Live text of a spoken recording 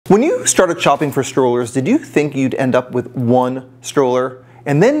When you started shopping for strollers, did you think you'd end up with one stroller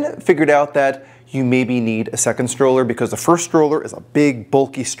and then figured out that you maybe need a second stroller because the first stroller is a big,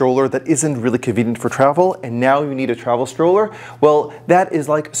 bulky stroller that isn't really convenient for travel, and now you need a travel stroller? Well, that is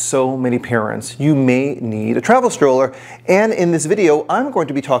like so many parents. You may need a travel stroller, and in this video, I'm going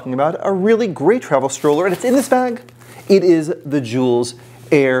to be talking about a really great travel stroller, and it's in this bag. It is the Joolz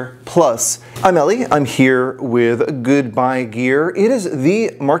Aer Plus. I'm Ellie. I'm here with GoodBuy Gear. It is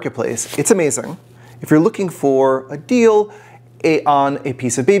the marketplace. It's amazing. If you're looking for a deal on a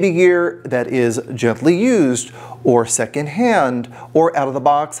piece of baby gear that is gently used or secondhand or out of the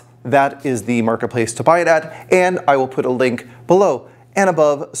box, that is the marketplace to buy it at, and I will put a link below and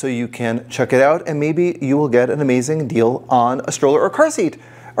above so you can check it out, and maybe you will get an amazing deal on a stroller or car seat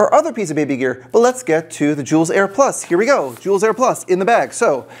or other piece of baby gear. But let's get to the Joolz Aer Plus. Here we go, Joolz Aer Plus in the bag.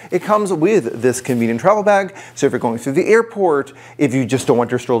 So it comes with this convenient travel bag. So if you're going through the airport, if you just don't want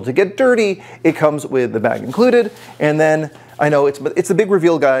your stroller to get dirty, it comes with the bag included. And then, I know it's a big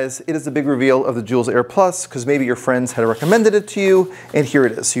reveal, guys. It is a big reveal of the Joolz Aer Plus because maybe your friends had recommended it to you, and here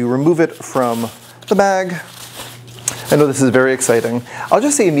it is. So you remove it from the bag. I know this is very exciting. I'll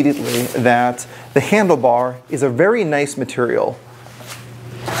just say immediately that the handlebar is a very nice material.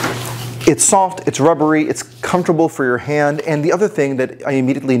 It's soft, it's rubbery, it's comfortable for your hand, and the other thing that I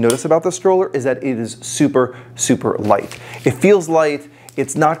immediately notice about the stroller is that it is super, super light. It feels light.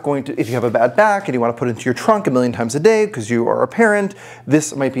 It's not going to, if you have a bad back and you want to put it into your trunk a million times a day because you are a parent,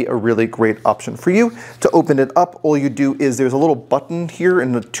 this might be a really great option for you. To open it up, all you do is there's a little button here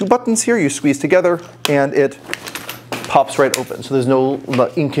and the two buttons here, you squeeze together and it pops right open. So there's no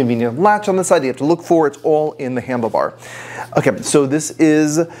inconvenient latch on the side you have to look for. It's all in the handlebar. Okay, so this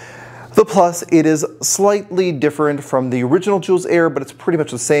is the Plus. It is slightly different from the original Joolz Aer, but it's pretty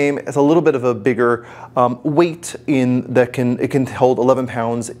much the same. It's a little bit of a bigger weight in that it can hold 11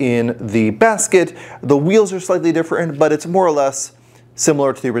 pounds in the basket. The wheels are slightly different, but it's more or less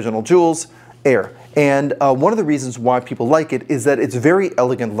similar to the original Joolz Aer. And one of the reasons why people like it is that it's very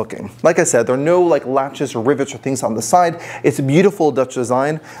elegant looking. Like I said, there are no like latches or rivets or things on the side. It's a beautiful Dutch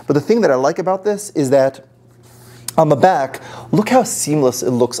design. But the thing that I like about this is that on the back, look how seamless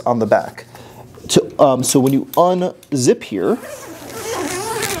it looks on the back. So when you unzip here,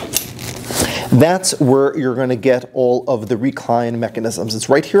 that's where you're going to get all of the recline mechanisms. It's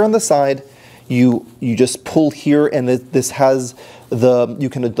right here on the side. You just pull here, and this has you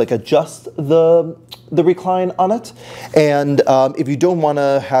can like adjust the recline on it. And if you don't want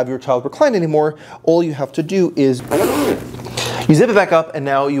to have your child recline anymore, all you have to do is you zip it back up, and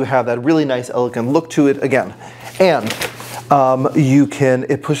now you have that really nice, elegant look to it again. And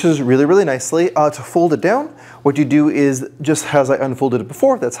it pushes really, really nicely. To fold it down, what you do is, just as I unfolded it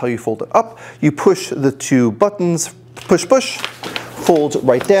before, that's how you fold it up. You push the two buttons, push, push, folds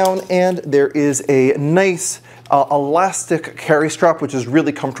right down, and there is a nice elastic carry strap, which is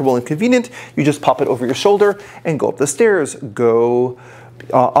really comfortable and convenient. You just pop it over your shoulder and go up the stairs, go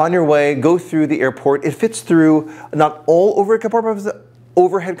on your way, go through the airport. It fits through not all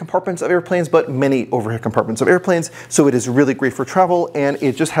overhead compartments of airplanes, but many overhead compartments of airplanes. So it is really great for travel, and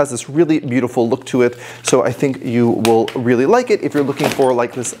it just has this really beautiful look to it. So I think you will really like it if you're looking for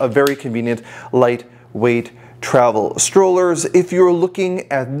like this, a very convenient, lightweight travel strollers. If you're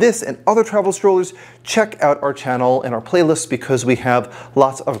looking at this and other travel strollers, check out our channel and our playlist because we have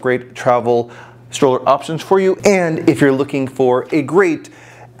lots of great travel stroller options for you. And if you're looking for a great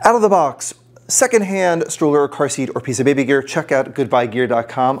out-of-the-box secondhand stroller, car seat, or piece of baby gear, check out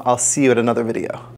goodbuygear.com. I'll see you at another video.